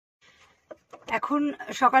এখন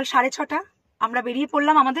সকাল 6:30 আমরা বেরিয়ে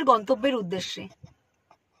পড়লাম আমাদের গন্তব্যের উদ্দেশ্যে।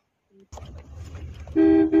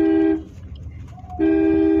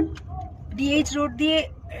 ডিএইচ রোড দিয়ে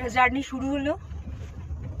জার্নি শুরু হলো।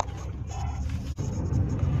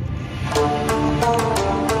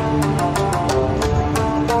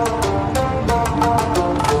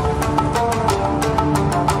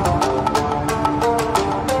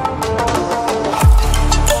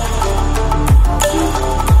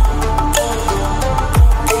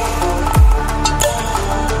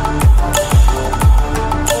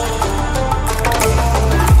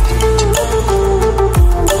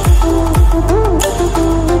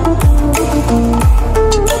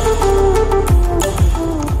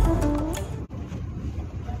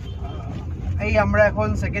 আমরা এখন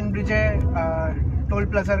সেকেন্ড ব্রিজে টোল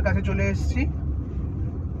প্লাজার কাছে চলে এসেছি।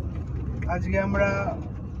 আজকে আমরা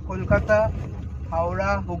কলকাতা,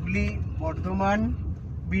 হাওড়া, হুগলি, বর্ধমান,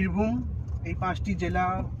 বীরভূম এই 5টি জেলা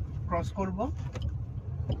ক্রস করব।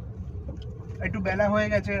 একটু বেলা হয়ে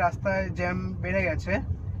গেছে, রাস্তায় জ্যাম বেড়ে গেছে।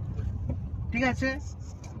 ঠিক আছে,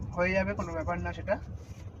 হয়ে যাবে, কোনো ব্যাপার না সেটা।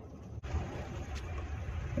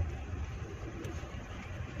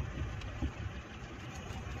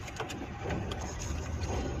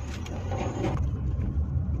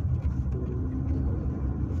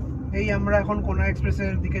 এই আমরা এখন কোনা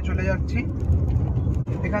এক্সপ্রেসের দিকে চলে যাচ্ছি।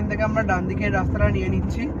 এখান থেকে আমরা ডান দিকের রাস্তাটা নিয়ে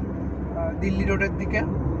নিচ্ছি দিল্লি রোডের দিকে,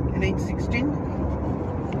 NH16।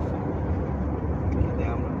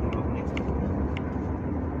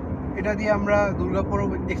 এটা দিয়ে আমরা দুর্গাপুর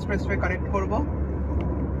এক্সপ্রেসওয়ে কানেক্ট করব।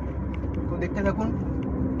 তো দেখতে থাকুন,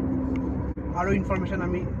 আরো ইনফরমেশন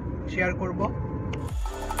আমি শেয়ার করব।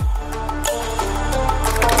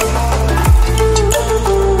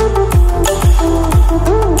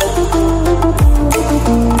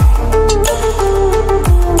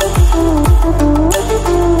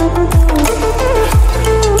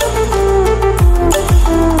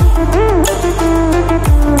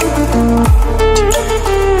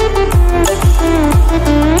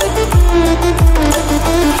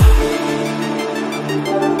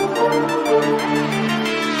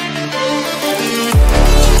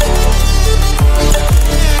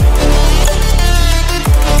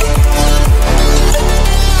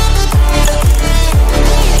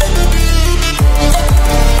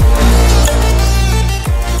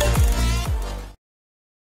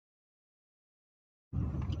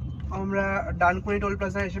 আমরা ডানকুনি টোল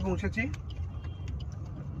প্লাজা এসে পৌঁছেছি।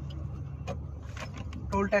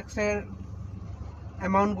 টোল ট্যাক্সের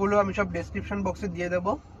অ্যামাউন্ট গুলো আমি সব ডেসক্রিপশন বক্সে দিয়ে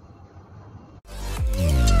দেবো।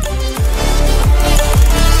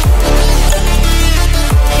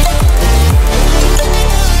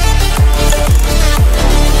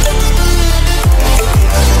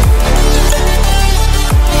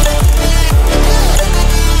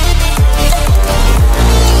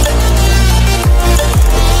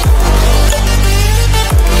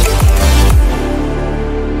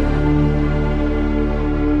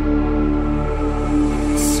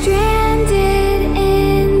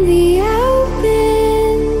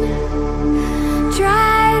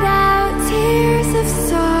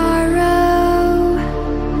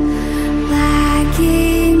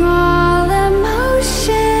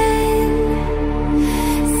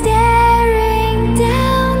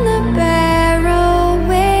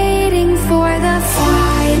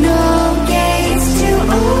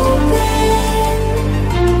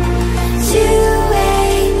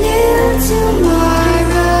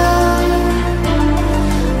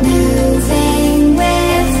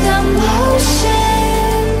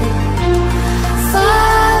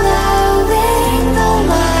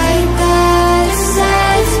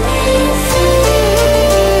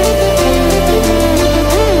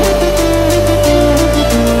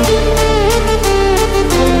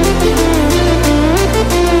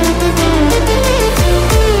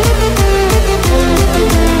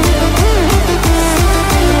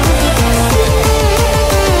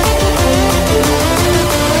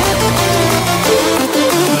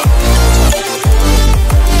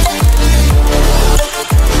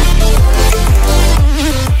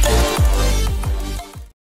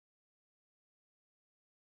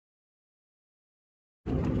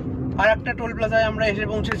 আর একটা টোল প্লাজায় আমরা এসে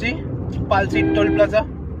পৌঁছেছি, পালসিট টোল প্লাজা।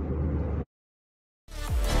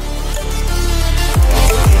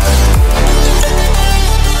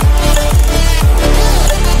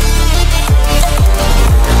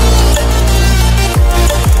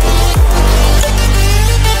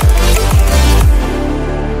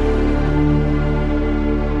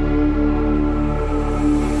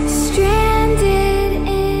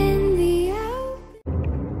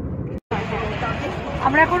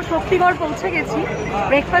 আমরা এখন শক্তিগড় রিসর্ট পৌঁছে গেছি,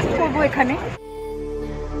 ব্রেকফাস্ট করবো এখানে।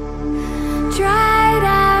 Dried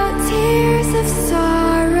out tears of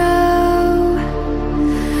sorrow,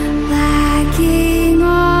 lacking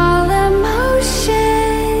all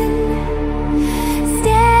emotion,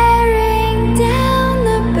 staring down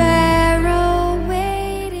the barrel,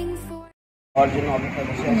 waiting for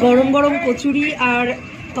গরম গরম কচুরি আর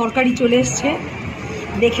তরকারি চলে এসছে,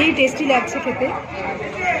 দেখেই টেস্টি লাগছে খেতে।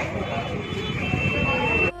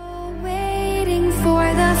 waiting for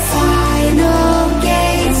the final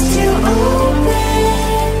gates to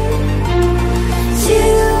open to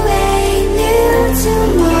a new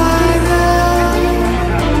tomorrow,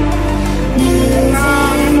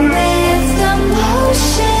 moving with the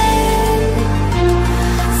motion,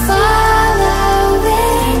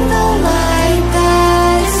 following the light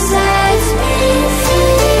that sets me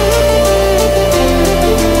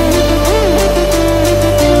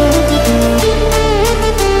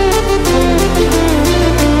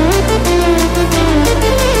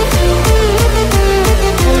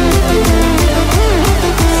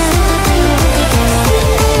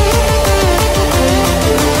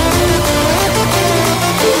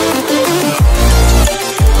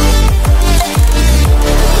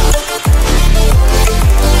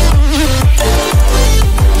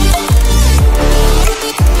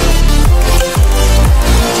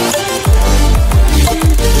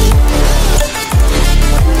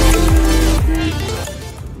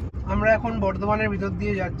আমরা এখন বর্ধমানের ভিতর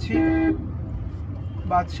দিয়ে যাচ্ছি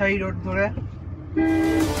বাদশাহী রোড ধরে।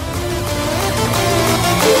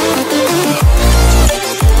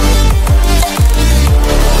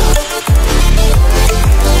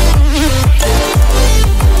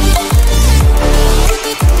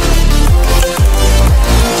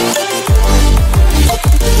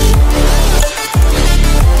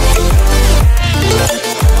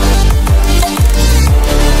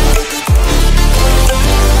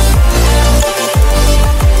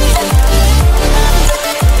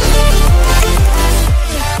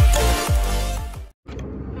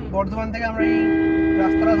 বর্ধমান থেকে আমরা এই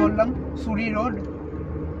রাস্তাটা ধরলাম, সুরি রোড।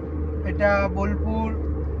 এটা বোলপুর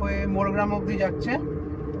হয়ে মোরগ্রাম অবধি যাচ্ছে।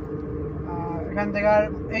 এখান থেকে আর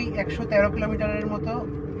এই 113 কিলোমিটারের মতো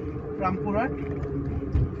রামপুরহাট।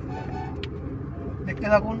 দেখতে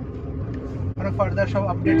থাকুন, আরো ফার্দার সব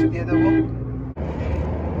আপডেটস দিয়ে দেবো।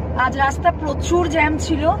 আজ রাস্তা প্রচুর জ্যাম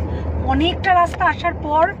ছিল, অনেকটা রাস্তা আসার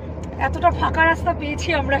পর এতটা ফাঁকা রাস্তা পেয়েছি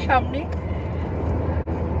আমরা সামনে।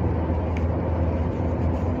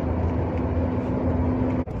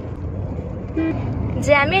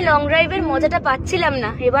 জ্যামে লং ড্রাইভের মজাটা পাচ্ছিলাম না,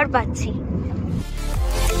 এবার পাচ্ছি।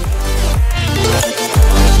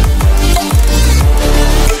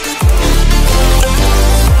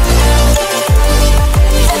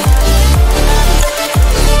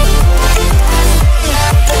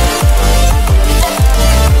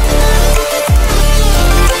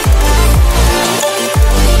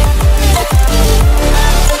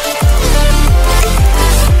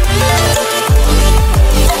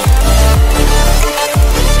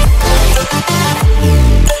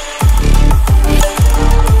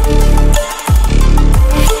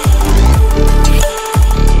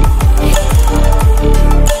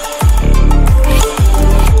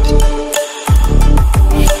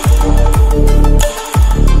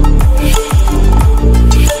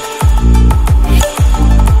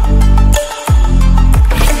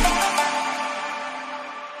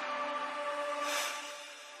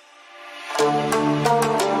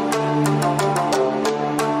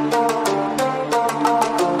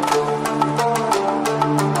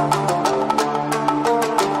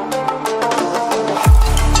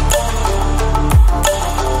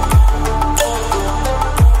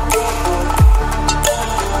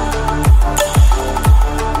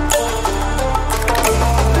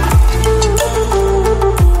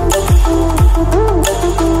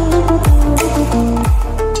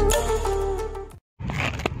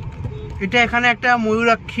 এটা এখানে একটা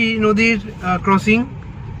ময়ূরাক্ষী নদীর ক্রসিং,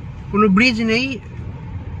 কোনো ব্রিজ নেই,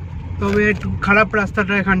 তবে একটু খারাপ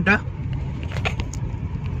রাস্তাটা এখানটা।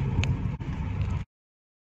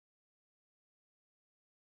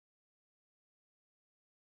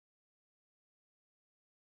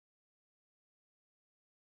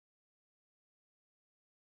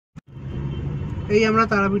 এই আমরা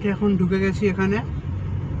তারাপীঠে এখন ঢুকে গেছি। এখানে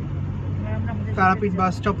তারাপীঠ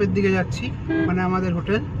বাস স্টপের দিকে যাচ্ছি, ওখানে আমাদের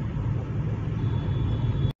হোটেল।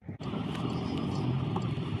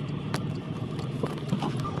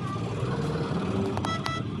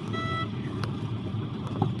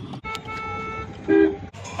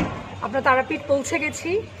 আমরা তারাপীঠ পৌঁছে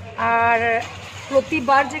গেছি, আর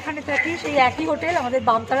প্রতিবার যেখানে থাকি সেই একই হোটেল, আমাদের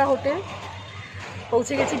বামতারা হোটেল।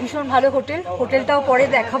 পৌঁছে গেছি, ভীষণ ভালো হোটেল। হোটেলটাও পরে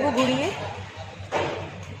দেখাবো ঘুরিয়ে।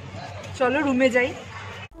 চলো রুমে যাই।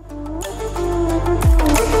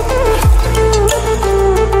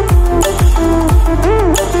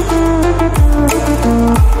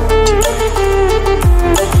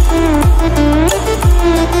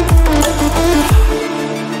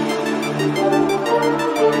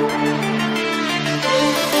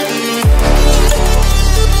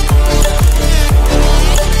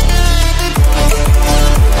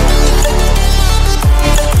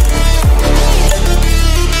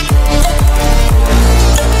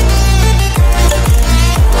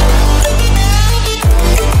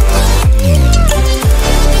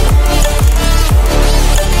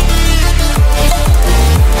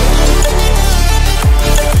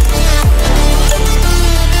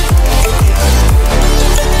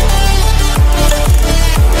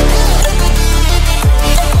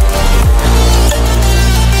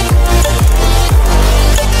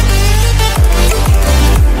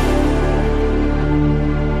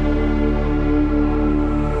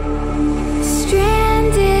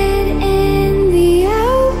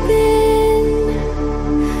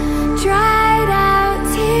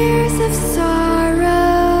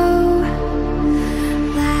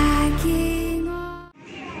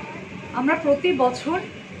 আমরা প্রতি বছর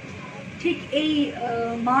ঠিক এই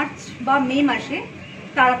মার্চ বা মে মাসে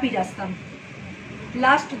তারাপীঠ আসতাম।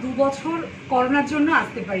 লাস্ট 2 বছর করোনার জন্য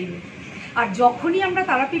আসতে পারিনি। আর যখনই আমরা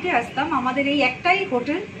তারাপীঠে আসতাম আমাদের এই একটাই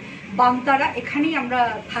হোটেল বামতারা, এখানেই আমরা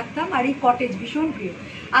থাকতাম। আর এই কটেজ ভীষণ প্রিয়।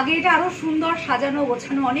 আগে এটা আরও সুন্দর সাজানো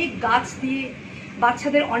গোছানো, অনেক গাছ দিয়ে,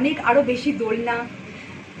 বাচ্চাদের অনেক আরও বেশি দোলনা,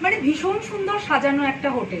 মানে ভীষণ সুন্দর সাজানো একটা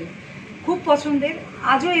হোটেল, খুব পছন্দের।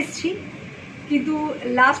 আজও এসছি, কিন্তু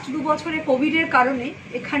লাস্ট 2 বছরে কোভিডের কারণে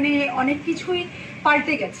এখানে অনেক কিছুই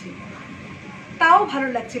পাল্টে গেছে। তাও ভালো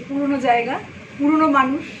লাগছে, পুরনো জায়গা, পুরনো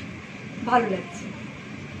মানুষ, ভালো লাগছে।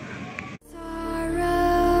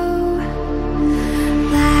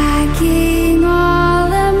 Lacking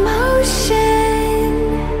all emotion,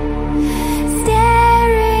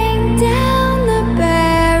 staring down the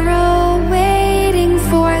barrel, waiting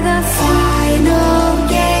for the final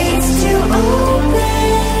gates to open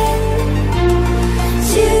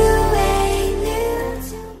to a new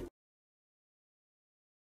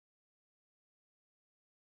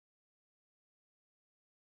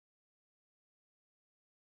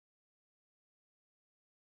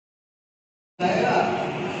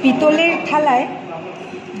পিতলের থালায়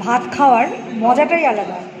ভাত খাওয়ার মজাটাই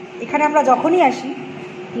আলাদা। এখানে আমরা যখনই আসি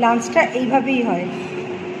লাঞ্চটা এইভাবেই হয়,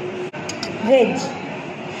 ভেজ।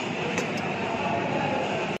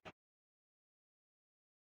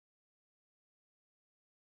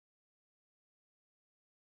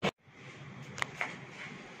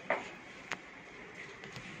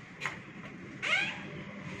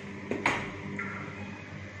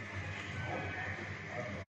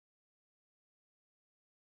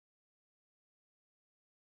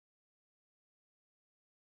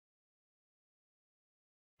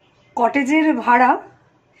 কটেজের ভাড়া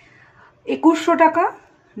 2100 টাকা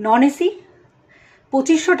নন এসি,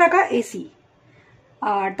 2500 টাকা এসি,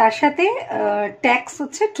 আর তার সাথে ট্যাক্স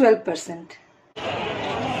হচ্ছে 12%।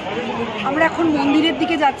 আমরা এখন মন্দিরের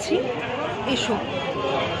দিকে যাচ্ছি, এসো।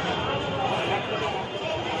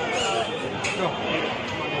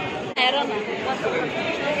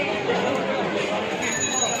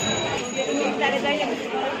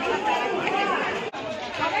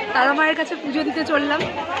 তারা মায়ের কাছে পুজো দিতে চললাম,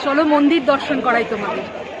 চলো মন্দির দর্শন করাই তোমাদের।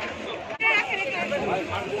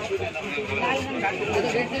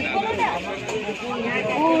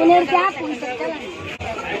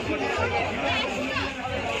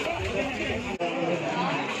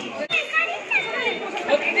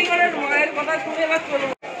 মায়ের কথা শুনে এবার চলো।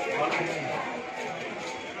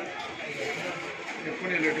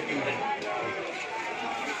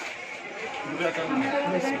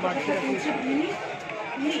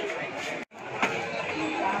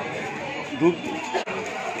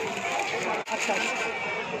 আচ্ছা,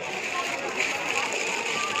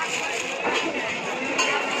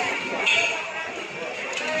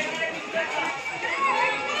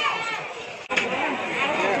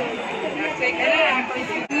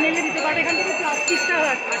 দিতে পারে এখান থেকে প্লাস্টিকটা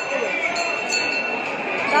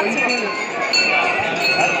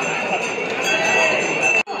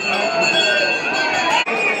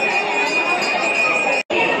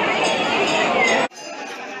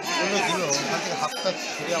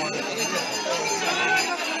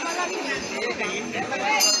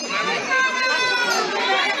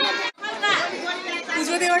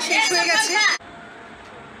পুজো দেওয়া শেষ হয়ে গেছে।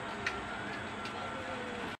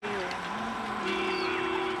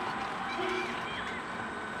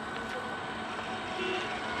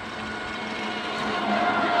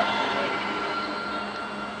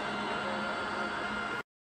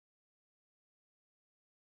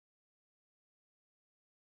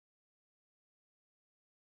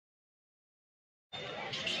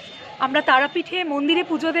 আমরা তারাপীঠে মন্দিরে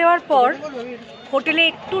পুজো দেওয়ার পর হোটেলে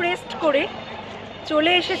একটু রেস্ট করে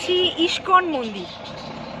চলে এসেছি ইস্কন মন্দির।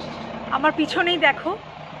 আমার পিছনেই দেখো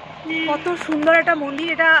কত সুন্দর একটা মন্দির।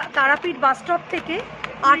 এটা তারাপীঠ বাস স্টপ থেকে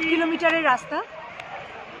 8 কিলোমিটারের রাস্তা।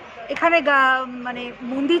 এখানে মানে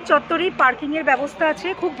মন্দির চত্বরেই পার্কিংয়ের ব্যবস্থা আছে,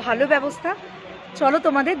 খুব ভালো ব্যবস্থা। চলো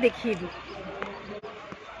তোমাদের দেখিয়ে দিই।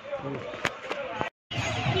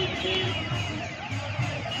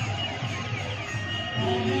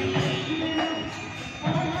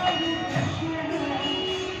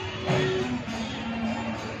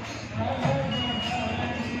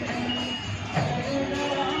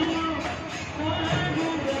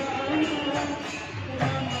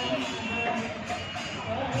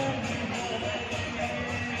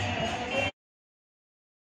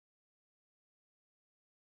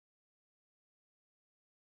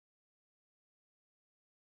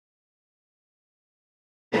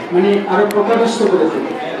 মানে আরো প্রকাশিত করে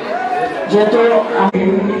থাকে যেহেতু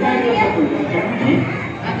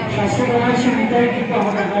স্বাস্থ্যকর সুবিধায় কিন্তু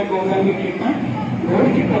আমাদের হয় গৌরাঙ্গী টিকা গৌরী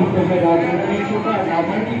টিকা হতে হয় রাজধানী টিকা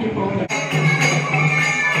রাজধানী টিকা হতে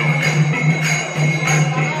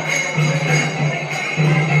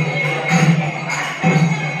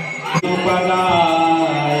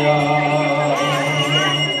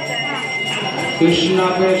কৃষ্ণ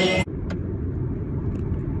কৃষ্ণ।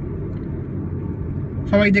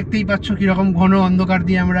 সবাই দেখতেই পাচ্ছ কিরকম ঘন অন্ধকার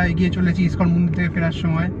দিয়ে আমরা এগিয়ে চলেছি ইস্কন মন্দির থেকে ফেরার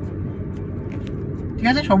সময়। ঠিক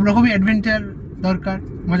আছে, সব রকমই অ্যাডভেঞ্চার দরকার,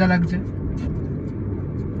 মজা লাগছে।